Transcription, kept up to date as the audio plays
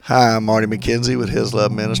Hi, I'm Marty McKenzie with His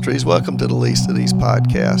Love Ministries. Welcome to the Least of These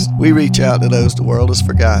podcasts. We reach out to those the world has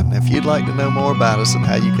forgotten. If you'd like to know more about us and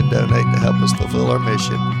how you can donate to help us fulfill our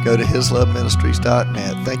mission, go to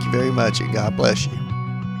hisloveministries.net. Thank you very much, and God bless you.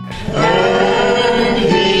 And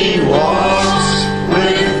He walks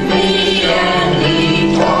with me, and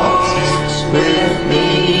He talks with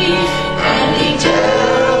me, and He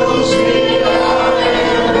tells me I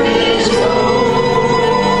am His own,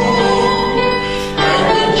 and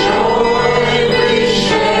the joy we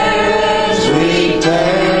share as we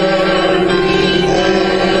tarry there,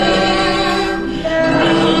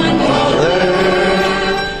 none other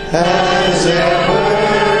has ever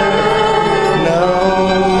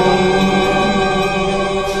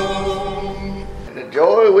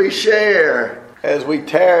We share as we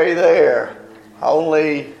tarry there,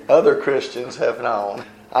 only other Christians have known.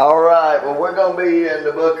 All right, well, we're going to be in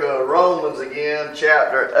the book of Romans again,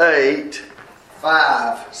 chapter 8,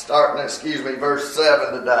 verse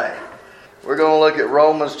 7 today. We're going to look at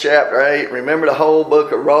Romans chapter 8. Remember the whole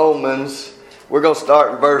book of Romans. We're going to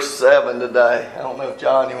start in verse 7 today. I don't know if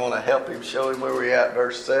John, you want to help him, show him where we're at,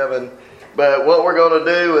 verse 7. But what we're going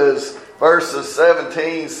to do is, verses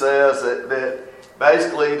 17 says that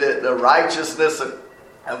basically, that the righteousness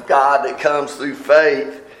of God that comes through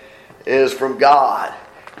faith is from God.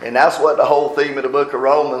 And that's what the whole theme of the book of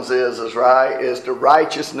Romans is the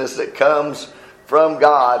righteousness that comes from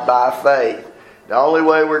God by faith. The only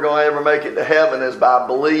way we're going to ever make it to heaven is by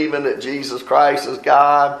believing that Jesus Christ is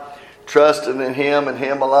God, trusting in Him and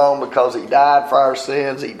Him alone, because He died for our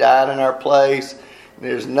sins. He died in our place. And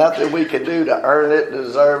there's nothing we can do to earn it, to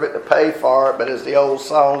deserve it, to pay for it. But as the old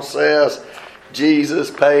song says, Jesus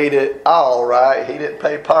paid it all, right? He didn't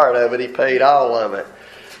pay part of it. He paid all of it.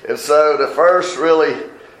 And so the first really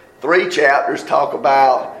 3 chapters talk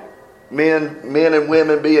about men and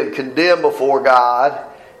women being condemned before God.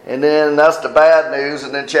 And then that's the bad news.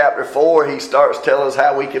 And then chapter 4, he starts telling us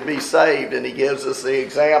how we can be saved. And he gives us the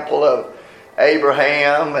example of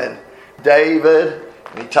Abraham and David.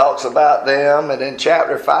 And he talks about them. And in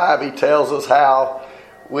chapter 5, he tells us how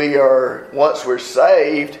we are, once we're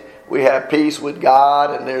saved, we have peace with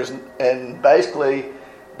God, and basically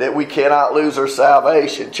that we cannot lose our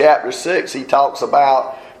salvation. Chapter 6, he talks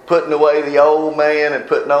about putting away the old man and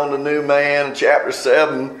putting on the new man. In chapter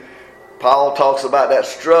 7, Paul talks about that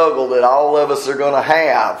struggle that all of us are going to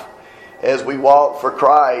have as we walk for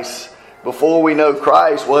Christ. Before we know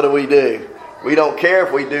Christ, what do? We don't care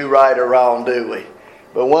if we do right or wrong, do we?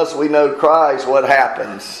 But once we know Christ, what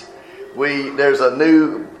happens? There's a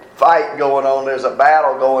new fight going on. There's a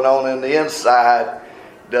battle going on in the inside.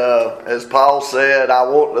 As Paul said,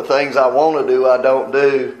 the things I want to do, I don't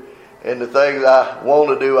do. And the things I want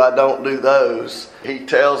to do, I don't do those. He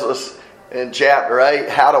tells us in chapter 8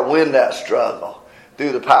 how to win that struggle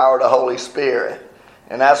through the power of the Holy Spirit.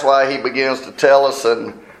 And that's why he begins to tell us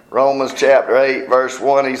in Romans chapter 8, verse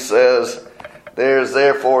 1, he says, "There is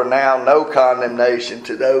therefore now no condemnation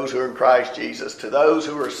to those who are in Christ Jesus." To those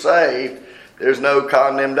who are saved, there's no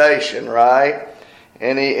condemnation, right?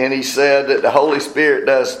 And he said that the Holy Spirit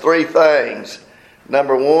does 3 things.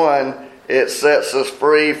 Number 1, it sets us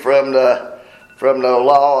free from the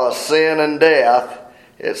law of sin and death.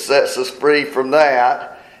 It sets us free from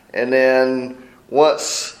that. And then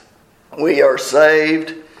once we are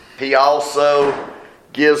saved, He also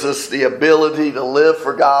gives us the ability to live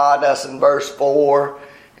for God. That's in verse 4.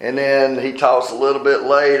 And then he talks a little bit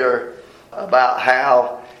later about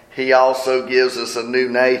how He also gives us a new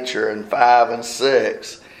nature in 5 and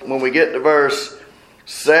 6. When we get to verse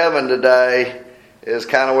 7 today, is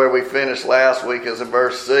kind of where we finished last week, is in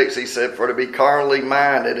verse 6. He said, "For to be carnally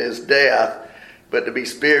minded is death, but to be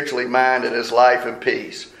spiritually minded is life and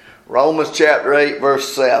peace." Romans chapter 8,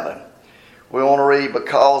 verse 7. We want to read,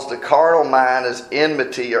 "Because the carnal mind is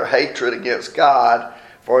enmity or hatred against God,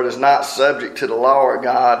 for it is not subject to the law of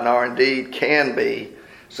God, nor indeed can be.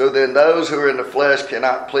 So then those who are in the flesh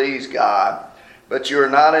cannot please God. But you are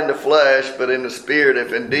not in the flesh, but in the Spirit,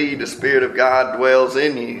 if indeed the Spirit of God dwells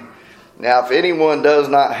in you. Now if anyone does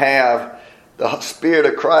not have the Spirit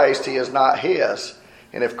of Christ, he is not his.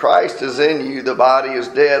 And if Christ is in you, the body is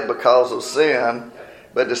dead because of sin,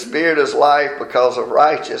 but the Spirit is life because of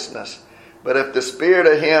righteousness. But if the Spirit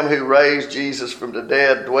of Him who raised Jesus from the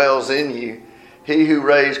dead dwells in you, He who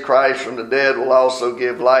raised Christ from the dead will also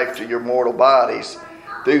give life to your mortal bodies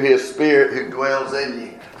through His Spirit who dwells in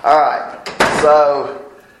you." All right, so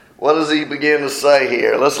what does he begin to say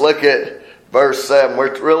here? Let's look at verse 7.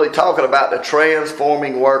 We're really talking about the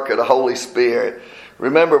transforming work of the Holy Spirit.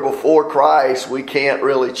 Remember, before Christ, we can't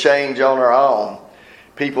really change on our own.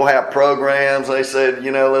 People have programs. They said,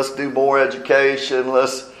 let's do more education.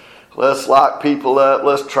 Let's Let's lock people up.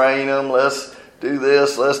 Let's train them. Let's do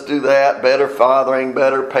this. Let's do that. Better fathering,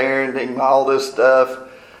 better parenting, all this stuff.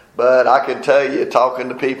 But I can tell you, talking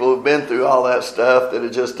to people who've been through all that stuff, that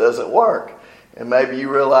it just doesn't work. And maybe you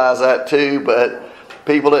realize that too, but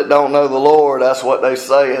people that don't know the Lord, that's what they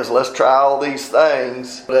say is, let's try all these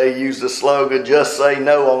things. They use the slogan, just say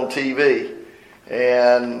no on TV.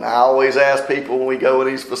 And I always ask people when we go to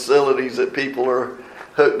these facilities that people are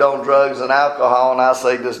hooked on drugs and alcohol, and I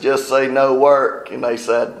say, does just say no work? And they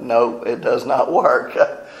said, no, it does not work.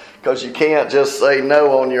 Because you can't just say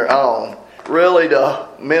no on your own. Really, the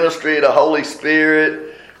ministry of the Holy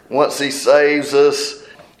Spirit, once He saves us,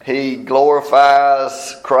 He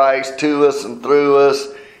glorifies Christ to us and through us.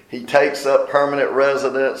 He takes up permanent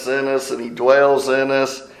residence in us, and He dwells in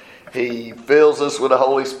us. He fills us with the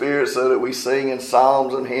Holy Spirit so that we sing in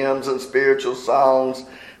psalms and hymns and spiritual songs,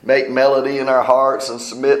 make melody in our hearts, and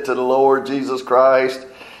submit to the Lord Jesus Christ.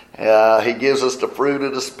 He gives us the fruit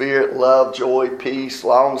of the Spirit: love, joy, peace,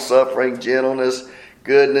 long-suffering, gentleness,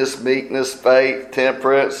 goodness, meekness, faith,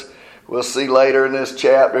 temperance. We'll see later in this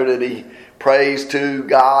chapter that He prays to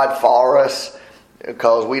God for us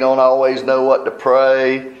because we don't always know what to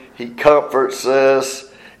pray. He comforts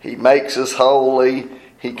us. He makes us holy.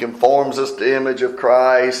 He conforms us to the image of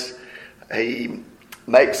Christ. He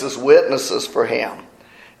makes us witnesses for Him.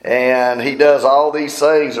 And He does all these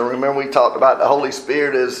things. And remember, we talked about the Holy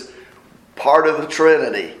Spirit as part of the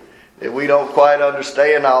Trinity. That we don't quite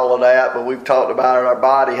understand all of that, but we've talked about it. Our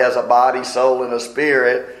body has a body, soul, and a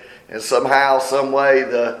spirit. And somehow, some way,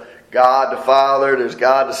 the God the Father, there's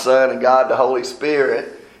God the Son, and God the Holy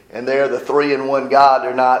Spirit. And they're the three in one God.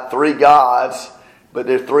 They're not three gods, but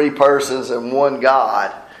they're three persons in one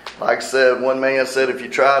God. Like I said, one man said, if you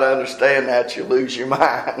try to understand that, you lose your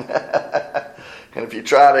mind. And if you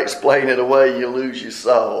try to explain it away, you lose your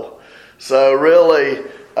soul. So really,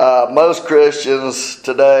 most Christians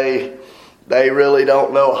today, they really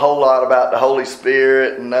don't know a whole lot about the Holy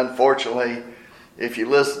Spirit. And unfortunately, if you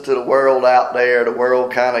listen to the world out there, the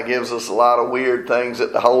world kind of gives us a lot of weird things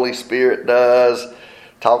that the Holy Spirit does.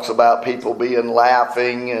 Talks about people being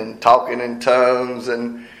laughing and talking in tongues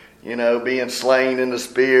and, being slain in the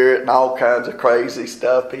Spirit and all kinds of crazy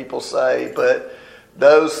stuff people say. But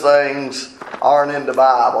those things aren't in the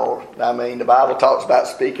Bible. I mean, the Bible talks about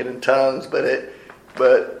speaking in tongues,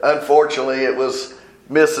 but unfortunately it was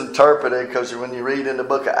misinterpreted, because when you read in the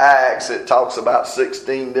book of Acts, it talks about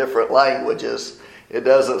 16 different languages. It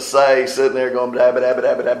doesn't say sitting there going, blah, blah,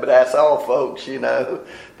 blah, blah, blah, that's all, folks,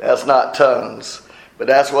 That's not tongues. But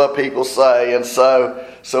that's what people say. And so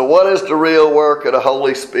what is the real work of the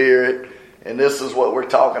Holy Spirit? And this is what we're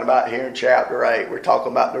talking about here in chapter 8. We're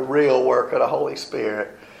talking about the real work of the Holy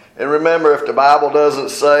Spirit. And remember, if the Bible doesn't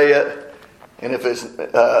say it, and if it's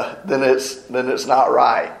then it's not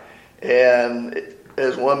right. And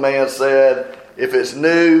as one man said, if it's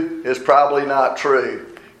new, it's probably not true.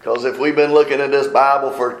 Because if we've been looking at this Bible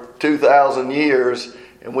for 2,000 years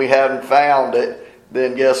and we haven't found it,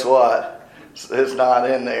 then guess what? It's not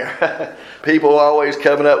in there. People always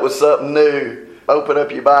coming up with something new. Open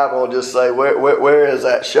up your Bible and just say, where is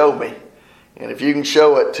that? Show me. And if you can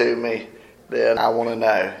show it to me, then I want to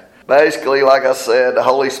know. Basically, like I said, the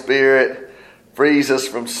Holy Spirit frees us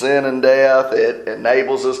from sin and death. It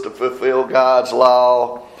enables us to fulfill God's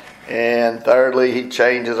law. And thirdly, He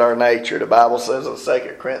changes our nature. The Bible says in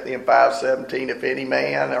 2 Corinthians 5:17, if any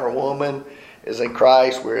man or woman is in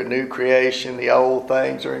Christ, we're a new creation. The old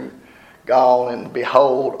things are gone, and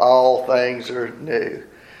behold, all things are new.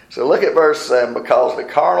 So look at verse 7. Because the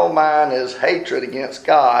carnal mind is hatred against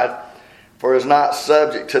God, for it is not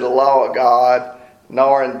subject to the law of God,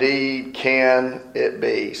 nor indeed can it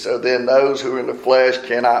be. So then those who are in the flesh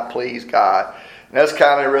cannot please God. And that's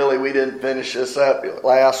kind of really, we didn't finish this up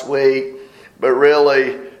last week, but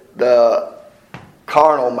really the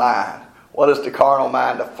carnal mind. What is the carnal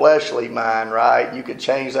mind? The fleshly mind, right? You could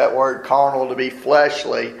change that word carnal to be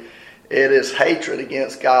fleshly. It is hatred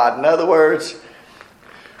against God. In other words,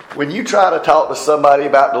 when you try to talk to somebody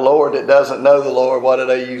about the Lord that doesn't know the Lord, what do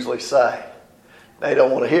they usually say? They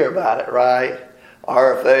don't want to hear about it, right?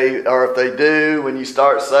 Or if they do, when you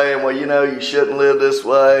start saying, well, you shouldn't live this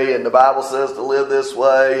way, and the Bible says to live this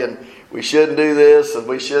way, and we shouldn't do this, and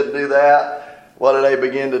we shouldn't do that, what do they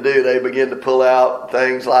begin to do? They begin to pull out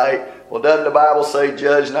things like, well, doesn't the Bible say,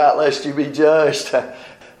 judge not lest you be judged?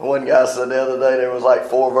 One guy said the other day there was like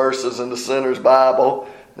 4 verses in the sinner's Bible.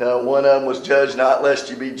 Now, one of them was judge not lest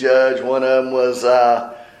you be judged. One of them was,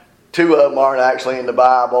 2 of them aren't actually in the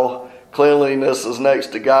Bible. Cleanliness is next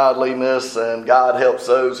to godliness, and God helps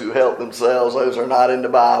those who help themselves. Those are not in the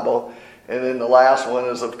Bible. And then the last one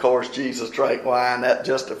is, of course, Jesus drank wine. That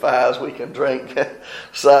justifies we can drink.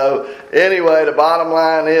 So anyway, the bottom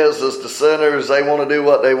line is the sinners, they want to do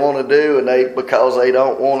what they want to do, and because they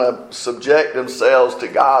don't want to subject themselves to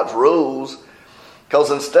God's rules.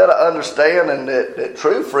 Because instead of understanding that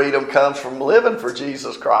true freedom comes from living for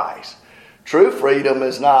Jesus Christ, true freedom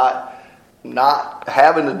is not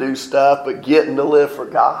having to do stuff, but getting to live for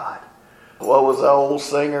God. What was the old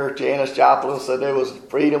singer, Janis Joplin, said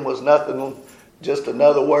freedom was nothing, just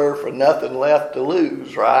another word for nothing left to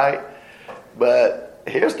lose, right? But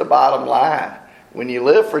here's the bottom line. When you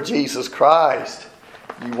live for Jesus Christ,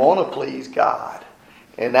 you want to please God.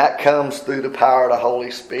 And that comes through the power of the Holy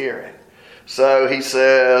Spirit. So he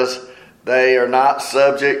says, they are not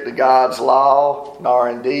subject to God's law, nor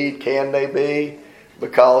indeed can they be,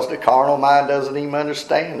 because the carnal mind doesn't even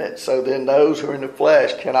understand it. So then those who are in the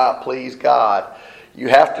flesh cannot please God. You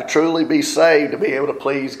have to truly be saved to be able to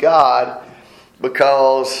please God,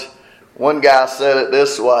 because one guy said it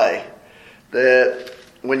this way, that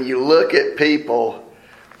when you look at people,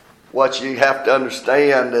 what you have to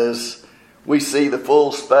understand is we see the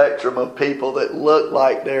full spectrum of people that look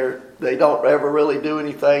like they don't ever really do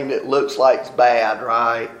anything that looks like it's bad,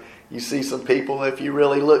 right? You see some people, if you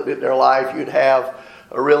really looked at their life, you'd have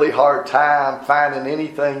a really hard time finding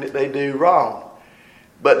anything that they do wrong.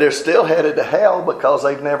 But they're still headed to hell because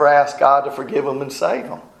they've never asked God to forgive them and save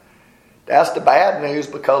them. That's the bad news,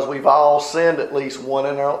 because we've all sinned at least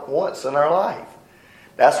once in our life.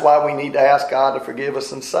 That's why we need to ask God to forgive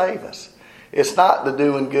us and save us. It's not the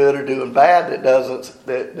doing good or doing bad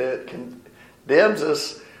that condemns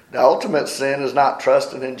us. The ultimate sin is not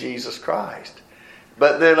trusting in Jesus Christ.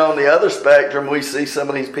 But then on the other spectrum, we see some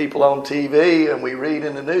of these people on TV, and we read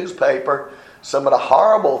in the newspaper some of the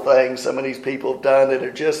horrible things some of these people have done that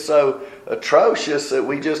are just so atrocious that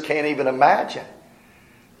we just can't even imagine.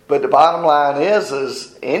 But the bottom line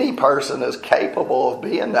is any person is capable of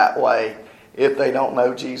being that way if they don't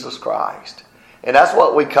know Jesus Christ. And that's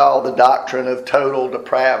what we call the doctrine of total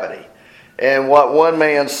depravity. And what one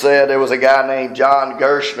man said, there was a guy named John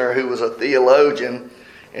Gerstner who was a theologian,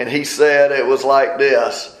 and he said it was like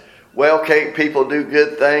this. Well, can't people do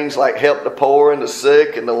good things like help the poor and the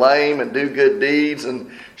sick and the lame and do good deeds and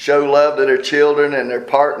show love to their children and their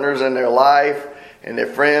partners in their life and their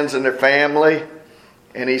friends and their family?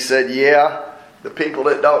 And he said, yeah, the people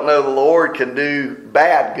that don't know the Lord can do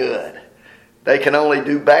bad good. They can only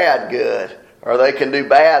do bad good, or they can do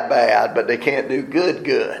bad, but they can't do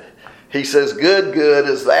good. He says good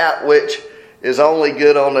is that which is only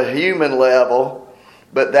good on the human level,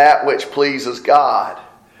 but that which pleases God.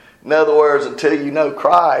 In other words, until you know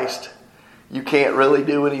Christ, you can't really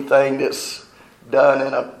do anything that's done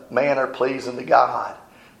in a manner pleasing to God.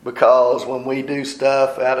 Because when we do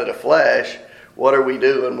stuff out of the flesh, what are we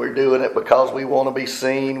doing? We're doing it because we want to be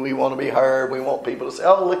seen, we want to be heard, we want people to say,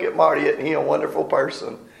 oh, look at Marty, isn't he a wonderful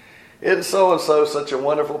person? Isn't so-and-so such a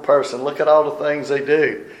wonderful person? Look at all the things they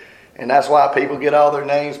do. And that's why people get all their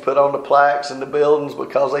names put on the plaques in the buildings,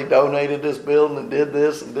 because they donated this building and did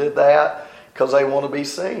this and did that, because they want to be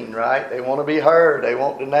seen, right? They want to be heard. They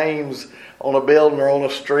want the names on a building or on a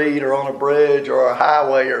street or on a bridge or a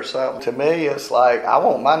highway or something. To me, it's like, I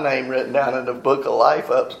want my name written down in the book of life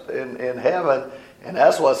up in heaven. And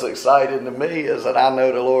that's what's exciting to me, is that I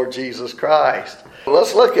know the Lord Jesus Christ.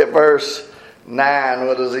 Let's look at verse 9.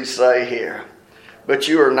 What does he say here? But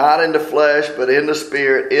you are not in the flesh, but in the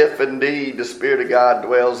Spirit, if indeed the Spirit of God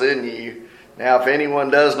dwells in you. Now, if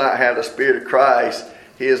anyone does not have the Spirit of Christ,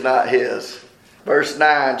 he is not his. Verse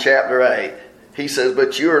 9, chapter 8. He says,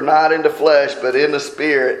 but you are not in the flesh, but in the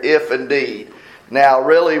Spirit, if indeed. Now,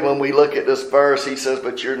 really, when we look at this verse, he says,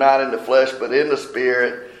 but you're not in the flesh, but in the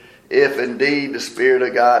Spirit, if indeed the Spirit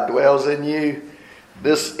of God dwells in you.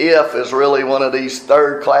 This if is really one of these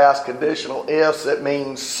third-class conditional ifs that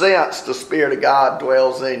means since the Spirit of God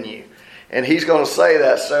dwells in you. And he's going to say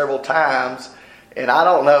that several times. And I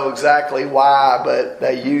don't know exactly why, but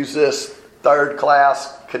they use this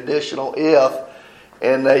third-class conditional if,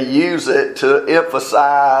 and they use it to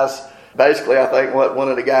emphasize, basically I think what one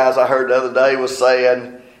of the guys I heard the other day was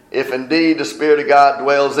saying, if indeed the Spirit of God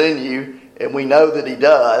dwells in you, and we know that he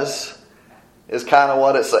does, is kind of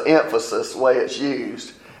what it's an emphasis, the way it's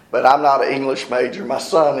used. But I'm not an English major. My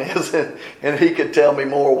son is, and he could tell me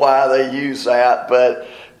more why they use that.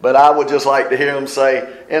 But I would just like to hear him say,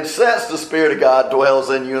 and since the Spirit of God dwells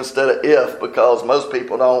in you, instead of if, because most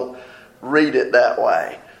people don't read it that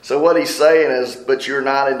way. So what he's saying is, but you're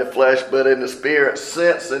not in the flesh, but in the Spirit,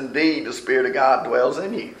 since indeed the Spirit of God dwells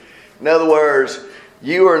in you. In other words,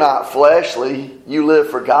 you are not fleshly. You live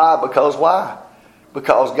for God because why?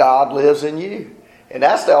 Because God lives in you. And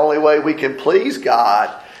that's the only way we can please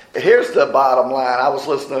God. Here's the bottom line. I was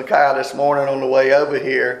listening to Kai this morning on the way over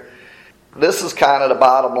here. This is kind of the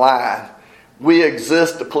bottom line. We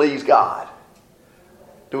exist to please God.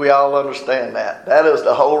 Do we all understand that? That is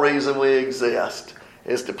the whole reason we exist,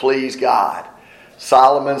 is to please God.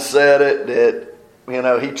 Solomon said it,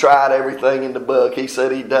 that, he tried everything in the book. He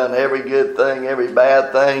said he'd done every good thing, every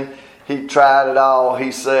bad thing. He tried it all.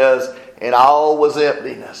 He says, and all was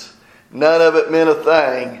emptiness. None of it meant a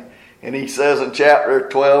thing. And he says in chapter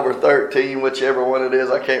 12 or 13, whichever one it is,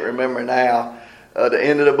 I can't remember now, the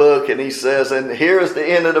end of the book, and he says, and here's the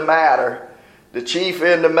end of the matter. The chief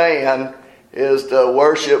end of man is to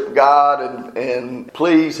worship God and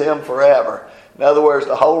please Him forever. In other words,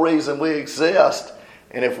 the whole reason we exist,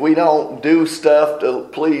 and if we don't do stuff to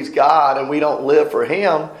please God and we don't live for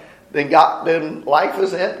Him, then life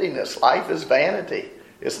is emptiness. Life is vanity.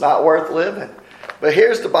 It's not worth living. But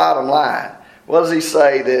here's the bottom line. What does he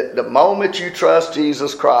say? That the moment you trust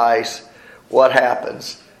Jesus Christ, what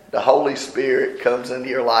happens? The Holy Spirit comes into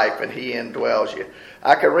your life and He indwells you.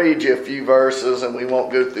 I can read you a few verses and we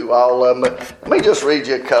won't go through all of them, but let me just read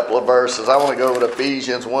you a couple of verses. I want to go with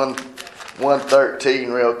Ephesians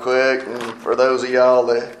 1:13 real quick. And for those of y'all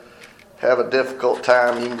that have a difficult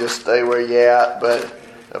time, you can just stay where you're at. But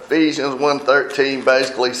Ephesians 1:13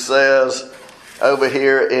 basically says over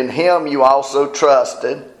here, in Him you also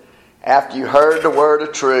trusted, after you heard the word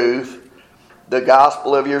of truth, the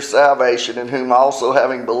gospel of your salvation, in whom also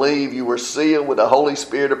having believed you were sealed with the Holy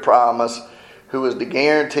Spirit of promise, who is the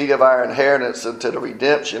guarantee of our inheritance unto the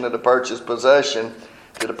redemption of the purchased possession,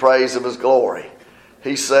 to the praise of His glory.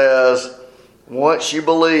 He says, once you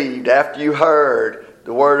believed, after you heard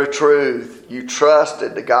the word of truth, you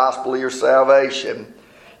trusted the gospel of your salvation,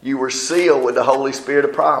 you were sealed with the Holy Spirit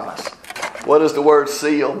of promise. What does the word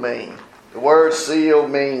seal mean? The word seal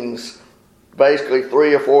means basically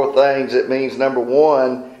 3 or 4 things. It means, number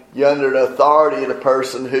one, you're under the authority of the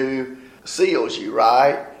person who seals you,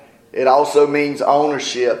 right? It also means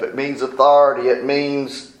ownership. It means authority. It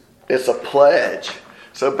means it's a pledge.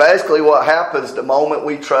 So basically what happens the moment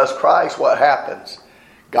we trust Christ, what happens?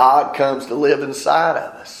 God comes to live inside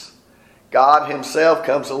of us. God Himself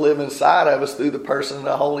comes to live inside of us through the person of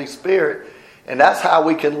the Holy Spirit. And that's how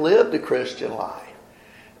we can live the Christian life.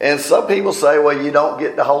 And some people say, well, you don't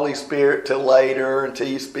get the Holy Spirit till later, until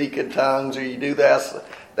you speak in tongues, or you do that,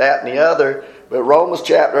 and the other. But Romans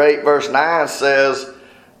chapter 8, verse 9 says,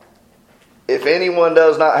 if anyone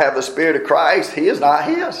does not have the Spirit of Christ, he is not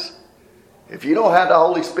His. If you don't have the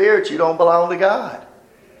Holy Spirit, you don't belong to God.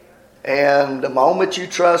 And the moment you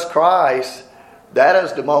trust Christ, that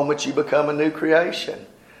is the moment you become a new creation.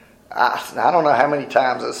 I don't know how many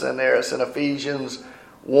times it's in there. It's in Ephesians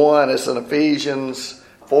 1. It's in Ephesians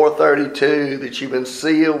 4:32 that you've been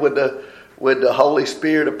sealed with the Holy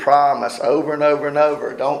Spirit of promise over and over and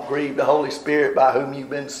over. Don't grieve the Holy Spirit by whom you've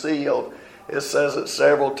been sealed. It says it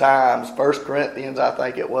several times. 1 Corinthians, I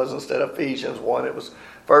think it was, instead of Ephesians 1. It was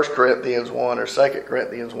 1 Corinthians 1 or 2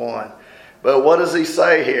 Corinthians 1. But what does he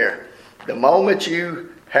say here? The moment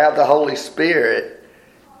you have the Holy Spirit,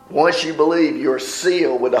 once you believe, you're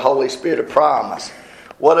sealed with the Holy Spirit of promise.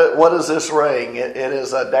 What is this ring? It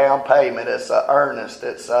is a down payment. It's an earnest.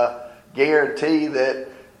 It's a guarantee that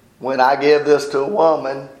when I give this to a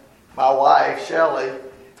woman, my wife, Shelley,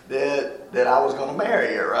 that I was going to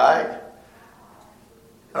marry her, right?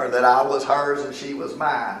 Or that I was hers and she was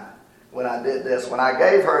mine when I did this. When I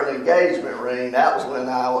gave her an engagement ring, that was when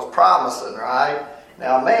I was promising, right?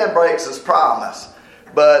 Now, a man breaks his promise.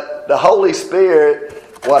 But the Holy Spirit,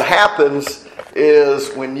 what happens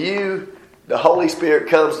is when the Holy Spirit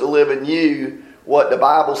comes to live in you, what the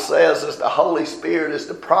Bible says is the Holy Spirit is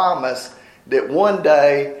the promise that one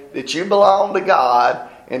day that you belong to God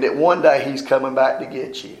and that one day He's coming back to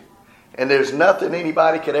get you. And there's nothing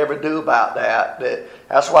anybody could ever do about that.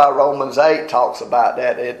 That's why Romans 8 talks about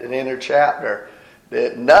that in the inner chapter,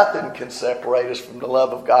 that nothing can separate us from the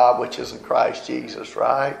love of God which is in Christ Jesus,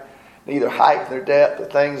 right? Neither height nor depth, or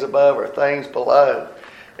things above or things below.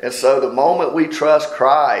 And so the moment we trust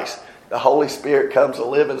Christ, the Holy Spirit comes to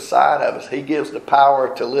live inside of us. He gives the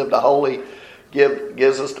power to live the holy,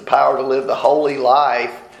 gives us the power to live the holy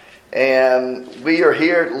life. And we are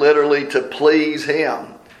here literally to please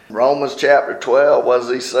Him. Romans chapter 12, what does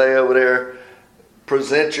he say over there?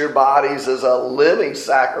 Present your bodies as a living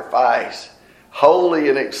sacrifice, holy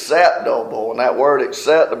and acceptable. And that word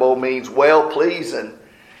acceptable means well-pleasing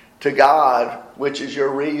to God, which is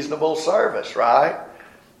your reasonable service, right?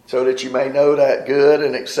 So that you may know that good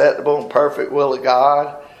and acceptable and perfect will of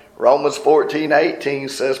God. Romans 14:18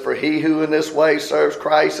 says, for he who in this way serves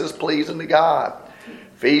Christ is pleasing to God.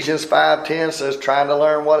 Ephesians 5:10 says, trying to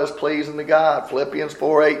learn what is pleasing to God. Philippians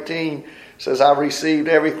 4:18 says, I've received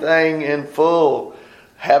everything in full,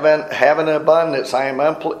 having abundance. I am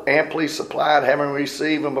amply supplied, having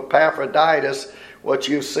received from Epaphroditus what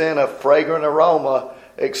you've sent, a fragrant aroma,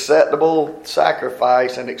 acceptable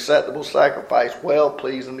sacrifice, well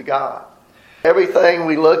pleasing to God. Everything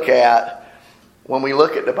we look at, when we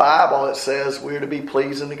look at the Bible, it says we're to be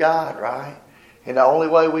pleasing to God, right? And the only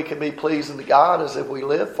way we can be pleasing to God is if we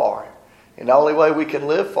live for Him. And the only way we can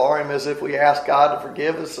live for Him is if we ask God to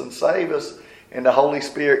forgive us and save us, and the Holy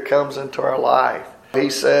Spirit comes into our life. He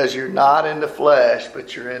says you're not in the flesh,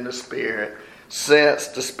 but you're in the Spirit, since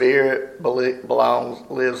the Spirit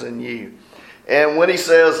lives in you. And when he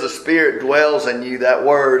says the Spirit dwells in you, that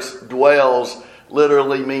word dwells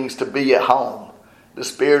literally means to be at home. The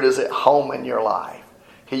Spirit is at home in your life.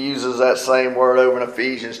 He uses that same word over in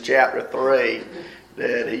Ephesians chapter 3,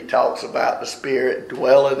 that he talks about the Spirit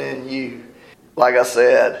dwelling in you. Like I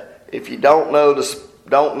said, if you don't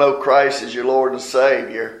know Christ as your Lord and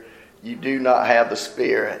Savior, you do not have the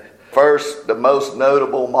Spirit. First, the most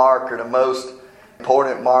notable mark, or the most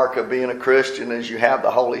important mark of being a Christian, is you have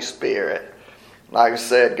the Holy Spirit. Like I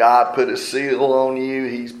said, God put His seal on you.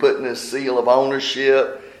 He's putting His seal of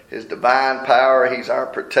ownership, His divine power. He's our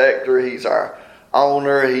protector. He's our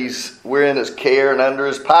owner. We're in His care and under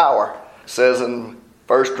His power. It says in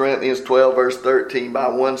 1 Corinthians 12, verse 13, by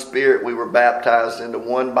one Spirit we were baptized into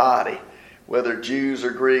one body, whether Jews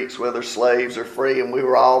or Greeks, whether slaves or free, and we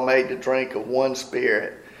were all made to drink of one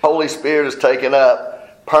Spirit. The Holy Spirit has taken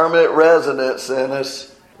up permanent residence in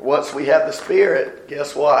us. Once we have the Spirit,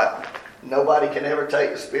 guess what? Nobody can ever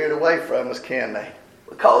take the Spirit away from us, can they?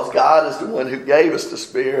 Because God is the one who gave us the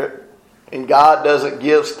Spirit, and God doesn't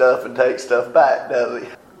give stuff and take stuff back, does He?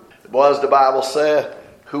 What does the Bible say?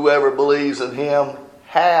 Whoever believes in Him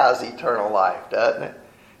has eternal life, doesn't it?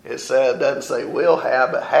 It doesn't say will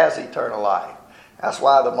have, but has eternal life. That's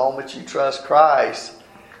why the moment you trust Christ,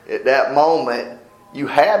 at that moment, you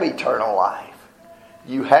have eternal life.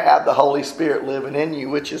 You have the Holy Spirit living in you,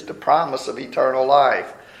 which is the promise of eternal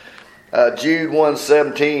life. Jude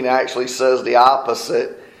 1:17 actually says the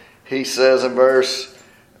opposite. He says in verse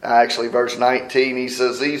 19, he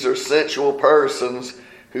says, these are sensual persons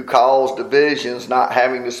who cause divisions, not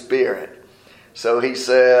having the Spirit. So he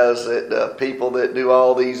says that the people that do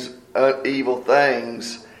all these evil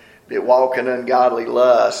things, that walk in ungodly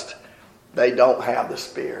lust, they don't have the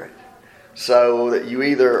Spirit. So that you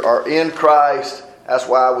either are in Christ. That's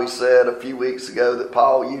why we said a few weeks ago that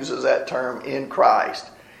Paul uses that term, in Christ.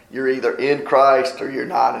 You're either in Christ or you're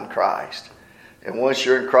not in Christ. And once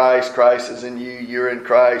you're in Christ, Christ is in you. You're in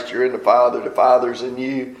Christ. You're in the Father's in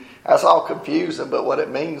you. That's all confusing, but what it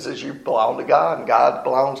means is you belong to God and God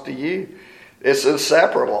belongs to you. It's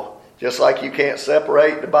inseparable. Just like you can't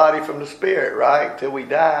separate the body from the Spirit, right? Till we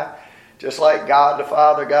die. Just like God the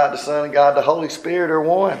Father, God the Son, and God the Holy Spirit are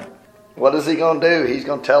one. What is He going to do? He's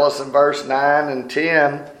going to tell us in verse 9 and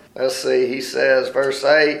 10. Let's see. He says, verse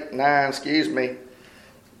 9,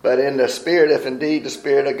 but in the Spirit, if indeed the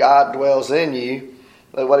Spirit of God dwells in you.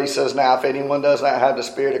 Look what he says now. If anyone does not have the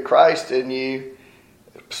Spirit of Christ in you,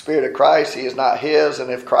 the Spirit of Christ, he is not his. And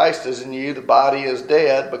if Christ is in you, the body is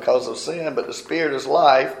dead because of sin, but the Spirit is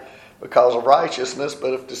life because of righteousness.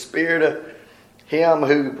 But if the Spirit of Him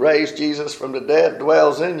who raised Jesus from the dead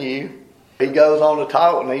dwells in you, he goes on to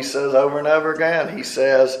talk, and he says over and over again, he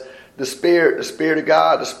says, the Spirit of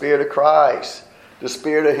God, the Spirit of Christ, the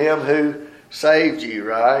Spirit of Him who saved you,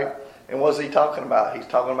 right? And what is he talking about? He's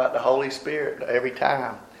talking about the Holy Spirit every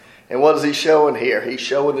time. And what is he showing here? He's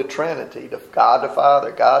showing the Trinity, the God the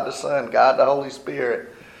Father, God the Son, God the Holy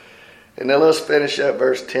Spirit. And then let's finish up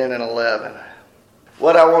verse 10 and 11.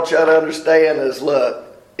 What I want you to understand is, look,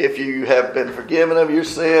 if you have been forgiven of your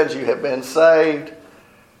sins, you have been saved,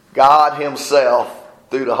 God Himself,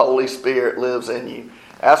 through the Holy Spirit, lives in you.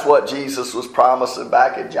 That's what Jesus was promising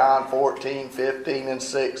back in John 14, 15, and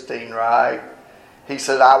 16, right? He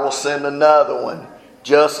said, I will send another one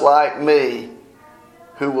just like me,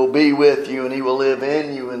 who will be with you, and He will live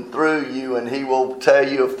in you and through you, and He will tell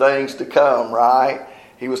you of things to come, right?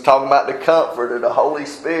 He was talking about the Comforter, the Holy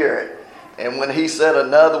Spirit. And when He said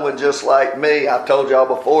another one just like me, I told y'all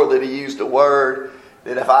before that He used a word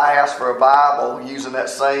that if I asked for a Bible using that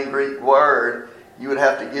same Greek word, you would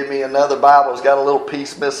have to give me another Bible. It's got a little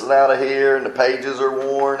piece missing out of here, and the pages are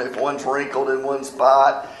worn. If one's wrinkled in one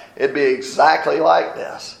spot, it'd be exactly like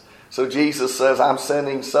this. So Jesus says, I'm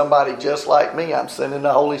sending somebody just like me. I'm sending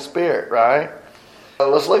the Holy Spirit, right? So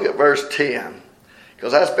let's look at verse 10,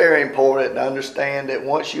 because that's very important to understand that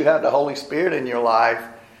once you have the Holy Spirit in your life,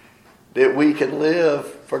 that we can live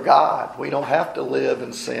for God. We don't have to live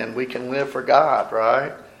in sin. We can live for God,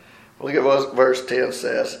 right? Look at what verse 10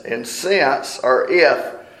 says. And since, or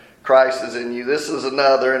if, Christ is in you. This is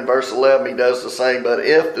another. In verse 11 he does the same, but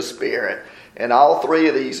if the Spirit. And all three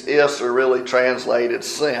of these ifs are really translated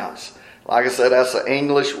since. Like I said, that's an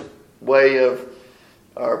English way of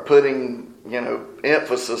putting,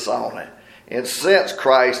 emphasis on it. And since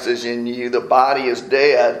Christ is in you, the body is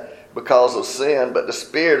dead because of sin, but the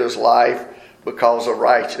Spirit is life because of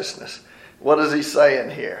righteousness. What is he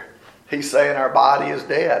saying here? He's saying our body is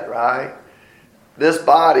dead, right? This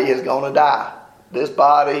body is going to die. This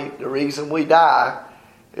body, the reason we die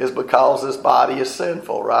is because this body is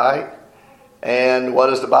sinful, right? And what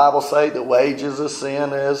does the Bible say? The wages of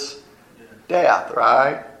sin is death,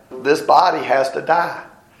 right? This body has to die.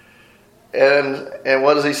 And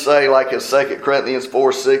what does he say? Like in 2 Corinthians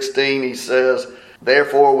 4:16, he says,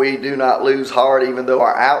 therefore we do not lose heart, even though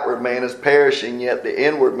our outward man is perishing, yet the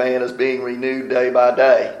inward man is being renewed day by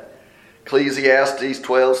day. Ecclesiastes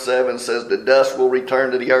 12:7 says, the dust will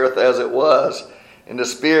return to the earth as it was, and the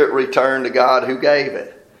spirit return to God who gave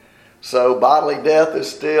it. So bodily death is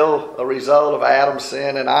still a result of Adam's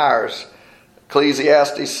sin and ours.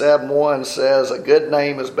 Ecclesiastes 7:1 says, a good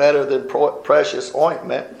name is better than precious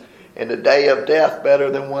ointment, and the day of death better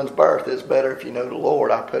than one's birth. It's better if you know the Lord.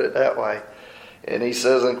 I put it that way. And he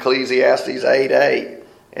says in Ecclesiastes 8:8,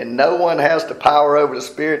 and no one has the power over the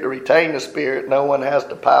spirit to retain the spirit. No one has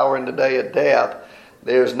the power in the day of death.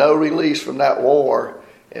 There is no release from that war,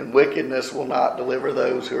 and wickedness will not deliver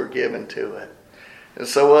those who are given to it. And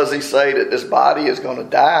so what does he say? That this body is going to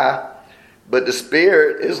die, but the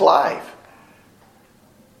spirit is life.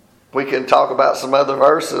 We can talk about some other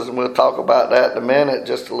verses, and we'll talk about that in a minute,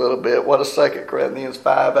 just a little bit. What does 2 Corinthians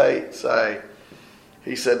 5:8 say?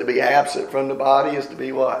 He said to be absent from the body is to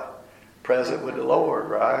be what? Present with the Lord,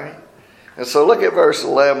 right? And so look at verse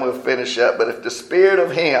 11, we'll finish up. But if the spirit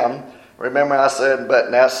of him, remember I said,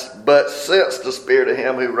 but since the spirit of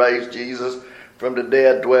him who raised Jesus from the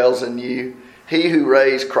dead dwells in you, he who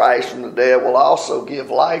raised Christ from the dead will also give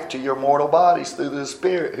life to your mortal bodies through the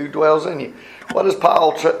Spirit who dwells in you. What is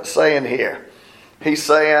Paul saying here? He's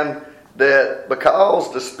saying that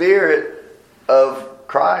because the Spirit of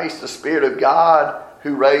Christ, the Spirit of God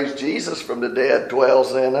who raised Jesus from the dead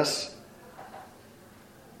dwells in us,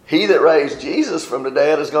 he that raised Jesus from the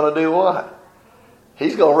dead is going to do what?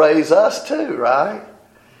 He's going to raise us too, right?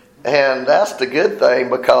 And that's the good thing,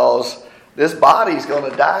 because this body's going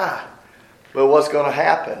to die. But what's going to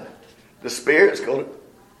happen? The Spirit's going to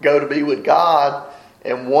go to be with God,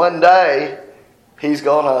 and one day he's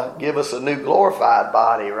going to give us a new glorified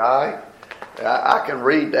body, right? I can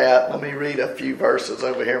read that. Let me read a few verses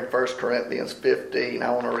over here in 1 Corinthians 15.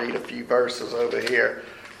 I want to read a few verses over here,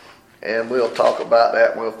 and we'll talk about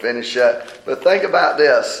that and we'll finish up. But think about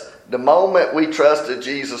this. The moment we trusted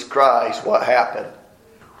Jesus Christ, what happened?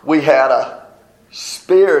 We had a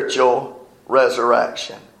spiritual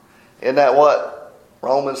resurrection. Isn't that what?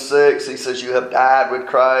 Romans 6, he says, you have died with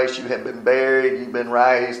Christ, you have been buried, you've been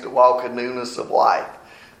raised to walk in newness of life.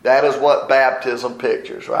 That is what baptism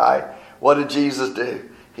pictures, right? What did Jesus do?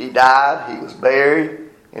 He died, he was buried,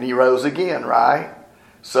 and he rose again, right?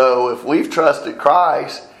 So if we've trusted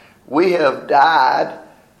Christ, we have died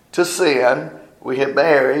to sin, we have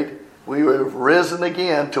buried, we have risen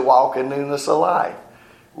again to walk in newness of life.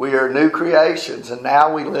 We are new creations, and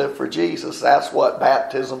now we live for Jesus. That's what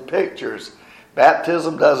baptism pictures.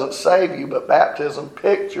 Baptism doesn't save you, but baptism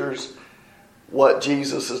pictures what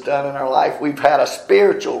Jesus has done in our life. We've had a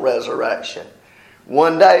spiritual resurrection.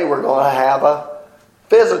 One day we're going to have a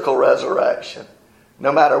physical resurrection.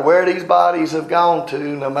 No matter where these bodies have gone to,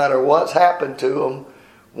 no matter what's happened to them,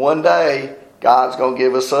 one day God's going to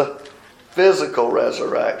give us a physical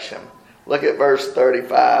resurrection. Look at verse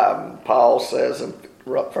 35. Paul says in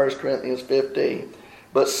 1 Corinthians 15,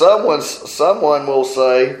 but someone will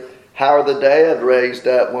say, how are the dead raised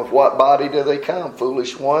up, and with what body do they come?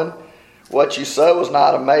 Foolish one, what you sow is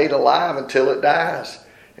not made alive until it dies.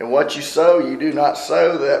 And what you sow, you do not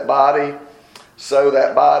sow that body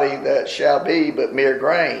that shall be, but mere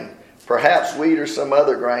grain, perhaps wheat or some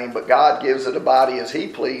other grain, but God gives it a body as he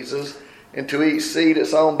pleases, and to each seed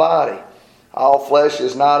its own body. All flesh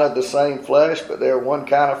is not of the same flesh, but there are one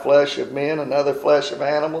kind of flesh of men, another flesh of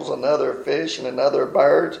animals, another of fish, and another of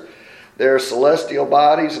birds. There are celestial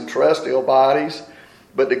bodies and terrestrial bodies,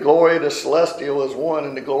 but the glory of the celestial is one,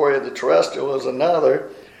 and the glory of the terrestrial is another.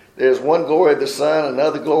 There's one glory of the sun,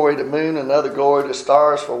 another glory of the moon, another glory of the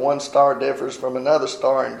stars, for one star differs from another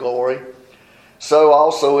star in glory. So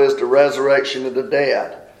also is the resurrection of the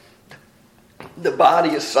dead. The body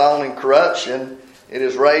is sown in corruption, It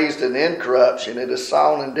is raised in incorruption. It is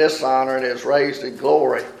sown in dishonor, and it is raised in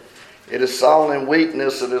glory. It is sown in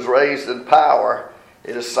weakness, it is raised in power.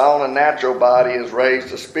 It is sown a natural body, it is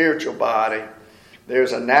raised a spiritual body.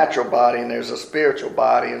 There's a natural body and there's a spiritual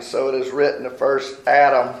body. And so it is written, the first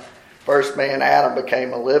man Adam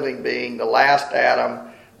became a living being. The last Adam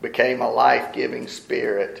became a life-giving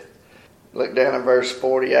spirit. Look down in verse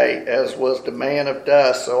 48. As was the man of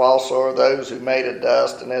dust, so also are those who made of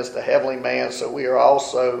dust. And as the heavenly man, so we are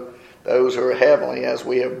also those who are heavenly. As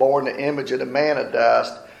we have borne the image of the man of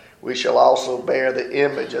dust, we shall also bear the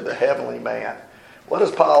image of the heavenly man. What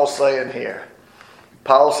is Paul saying here?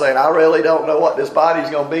 Paul's saying, I really don't know what this body's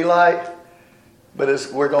going to be like, but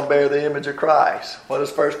we're going to bear the image of Christ. What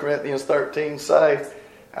does 1 Corinthians 13 say?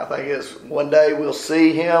 I think it's one day we'll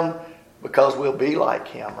see him because we'll be like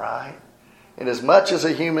him, right? And as much as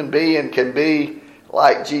a human being can be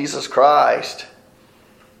like Jesus Christ,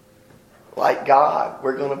 like God,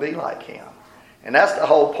 we're going to be like him. And that's the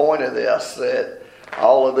whole point of this, that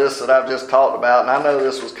all of this that I've just talked about, and I know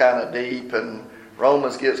this was kind of deep, and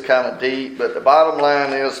Romans gets kind of deep, but the bottom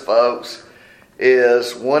line is, folks,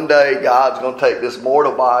 is one day God's going to take this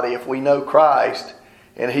mortal body, if we know Christ,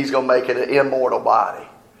 and he's going to make it an immortal body.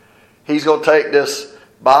 He's going to take this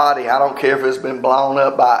body. I don't care if it's been blown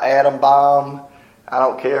up by atom bomb. I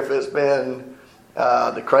don't care if it's been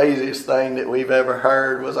the craziest thing that we've ever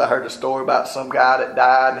heard was I heard a story about some guy that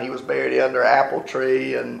died and he was buried under an apple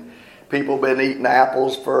tree, and people have been eating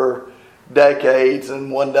apples for decades,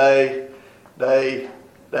 and one day they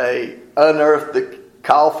unearthed the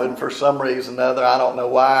coffin for some reason or other. I don't know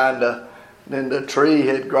why. And then the tree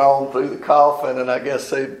had grown through the coffin, and I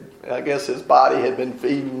guess his body had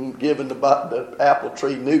been giving the apple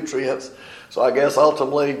tree nutrients. So I guess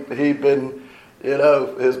ultimately he'd been,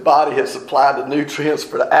 his body had supplied the nutrients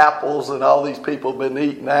for the apples, and all these people have been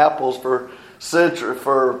eating apples for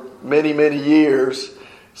many, many years.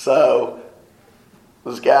 So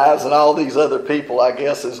those guys and all these other people, I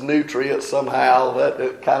guess, as nutrients somehow.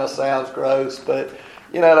 That kind of sounds gross, but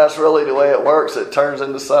that's really the way it works. It turns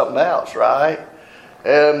into something else, right?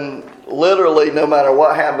 And literally, no matter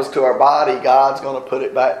what happens to our body, God's going to put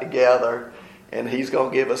it back together, and he's going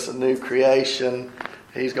to give us a new creation.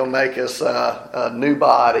 He's going to make us a new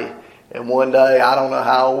body. And one day, I don't know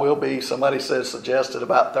how we'll be. Somebody suggested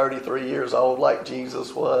about 33 years old, like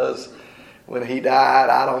Jesus was when he died.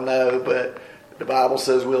 I don't know, but the Bible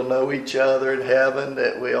says we'll know each other in heaven,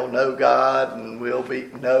 that we'll know God, and we'll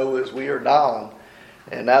know as we are known.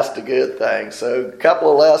 And that's the good thing. So a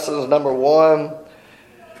couple of lessons. Number one,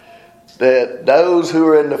 that those who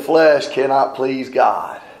are in the flesh cannot please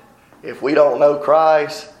God. If we don't know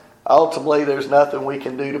Christ, ultimately there's nothing we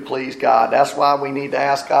can do to please God. That's why we need to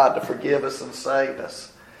ask God to forgive us and save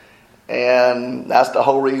us. And that's the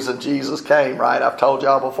whole reason Jesus came, right? I've told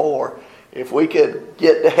y'all before. If we could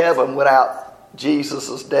get to heaven without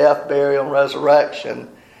Jesus' death, burial, and resurrection,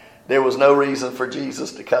 there was no reason for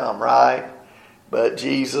Jesus to come, right? But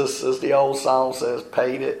Jesus, as the old song says,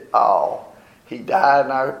 paid it all. He died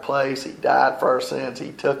in our place. He died for our sins.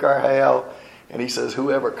 He took our hell. And he says,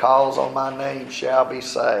 whoever calls on my name shall be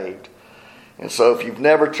saved. And so if you've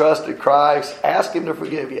never trusted Christ, ask him to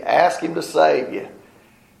forgive you. Ask him to save you.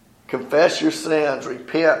 Confess your sins.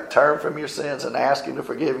 Repent. Turn from your sins and ask him to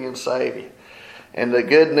forgive you and save you. And the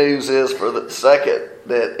good news is, for the second,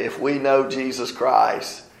 that if we know Jesus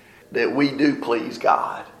Christ, that we do please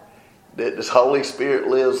God. That this Holy Spirit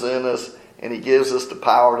lives in us, and he gives us the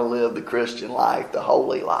power to live the Christian life, the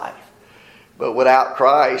holy life. But without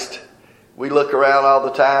Christ, we look around all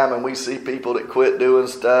the time and we see people that quit doing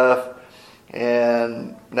stuff,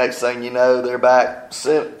 and next thing you know, they're back.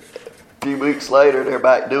 A few weeks later, they're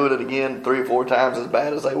back doing it again 3 or 4 times as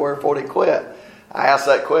bad as they were before they quit. I ask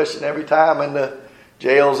that question every time in the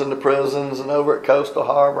jails and the prisons and over at Coastal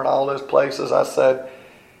Harbor and all those places. I said,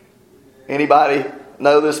 anybody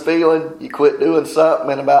know this feeling? You quit doing something,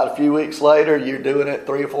 and about a few weeks later, you're doing it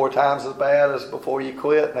 3 or 4 times as bad as before you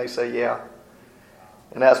quit? And they say, yeah.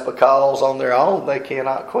 And that's because on their own, they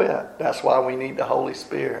cannot quit. That's why we need the Holy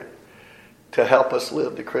Spirit to help us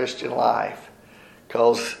live the Christian life.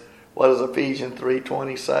 Because what does Ephesians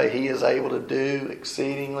 3:20 say? He is able to do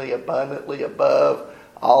exceedingly abundantly above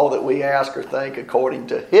all that we ask or think, according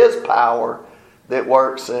to his power that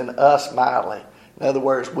works in us mightily. In other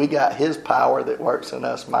words, we got his power that works in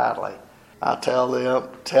us mightily. I tell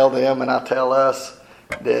them and I tell us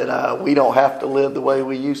that we don't have to live the way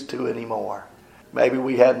we used to anymore. Maybe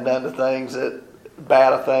we hadn't done the things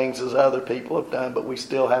bad things as other people have done, but we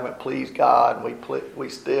still haven't pleased God. We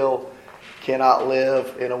still cannot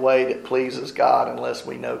live in a way that pleases God unless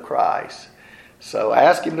we know Christ. So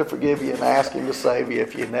ask Him to forgive you and ask Him to save you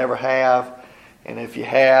if you never have. And if you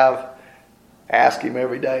have, ask Him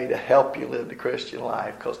every day to help you live the Christian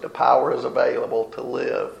life, because the power is available to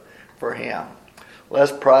live for Him.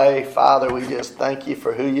 Let's pray. Father, we just thank You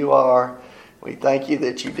for who You are. We thank You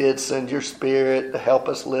that You did send Your Spirit to help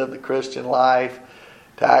us live the Christian life,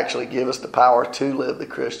 to actually give us the power to live the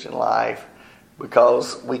Christian life,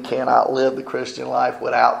 because we cannot live the Christian life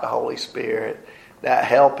without the Holy Spirit. That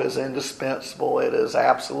help is indispensable. It is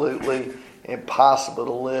absolutely impossible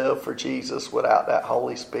to live for Jesus without that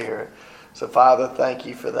Holy Spirit. So, Father, thank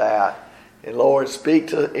You for that. And, Lord, speak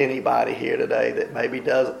to anybody here today that maybe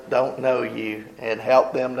don't know You, and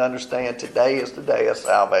help them to understand today is the day of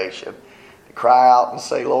salvation. To cry out and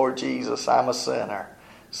say, Lord Jesus, I'm a sinner.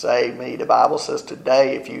 Save me. The Bible says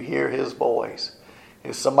today, if you hear His voice,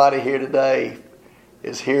 if somebody here today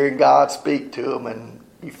is hearing God speak to them and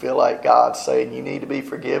you feel like God's saying you need to be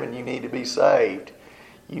forgiven, you need to be saved,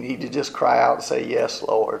 you need to just cry out and say, yes,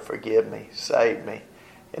 Lord, forgive me, save me.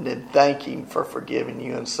 And then thank Him for forgiving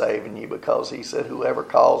you and saving you, because He said whoever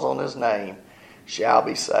calls on His name shall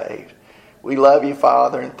be saved. We love You,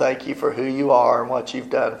 Father, and thank You for who You are and what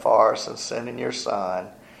You've done for us in sending Your Son.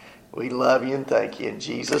 We love You and thank You in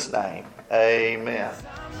Jesus' name. Amen.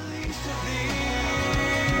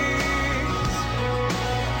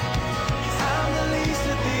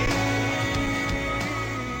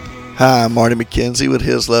 Hi, I'm Marty McKenzie with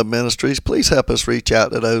His Love Ministries. Please help us reach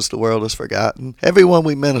out to those the world has forgotten. Everyone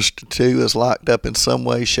we minister to is locked up in some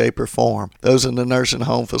way, shape, or form. Those in the nursing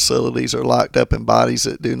home facilities are locked up in bodies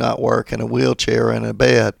that do not work, in a wheelchair and a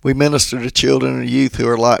bed. We minister to children and youth who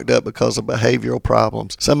are locked up because of behavioral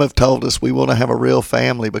problems. Some have told us we want to have a real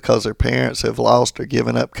family because their parents have lost or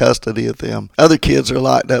given up custody of them. Other kids are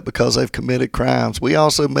locked up because they've committed crimes. We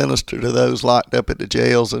also minister to those locked up at the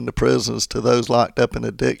jails and the prisons, to those locked up in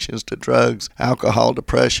addictions to drugs, alcohol,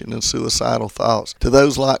 depression, and suicidal thoughts, to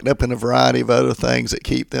those locked up in a variety of other things that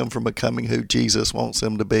keep them from becoming who Jesus wants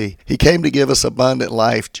them to be. He came to give us abundant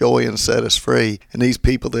life, joy, and set us free, and these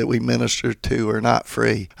people that we minister to are not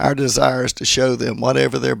free. Our desire is to show them,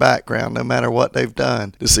 whatever their background, no matter what they've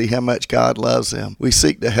done, to see how much God loves them. We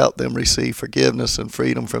seek to help them receive forgiveness and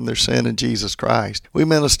freedom from their sin in Jesus Christ. We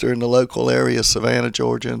minister in the local area, Savannah,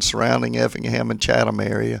 Georgia, and surrounding Effingham and Chatham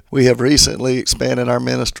area. We have recently expanded our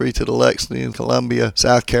ministry to the Lexington, Columbia,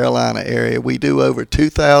 South Carolina area. We do over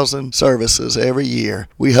 2,000 services every year.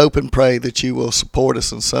 We hope and pray that you will support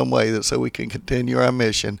us in some way so we can continue our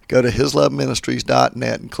mission. Go to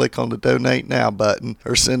hisloveministries.net and click on the Donate Now button,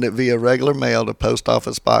 or send it via regular mail to Post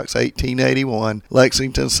Office Box 1881,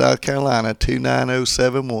 Lexington, South Carolina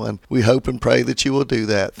 29071. We hope and pray that you will do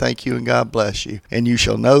that. Thank you and God bless you. And you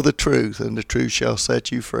shall know the truth, and the truth shall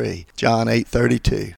set you free. John 8:32.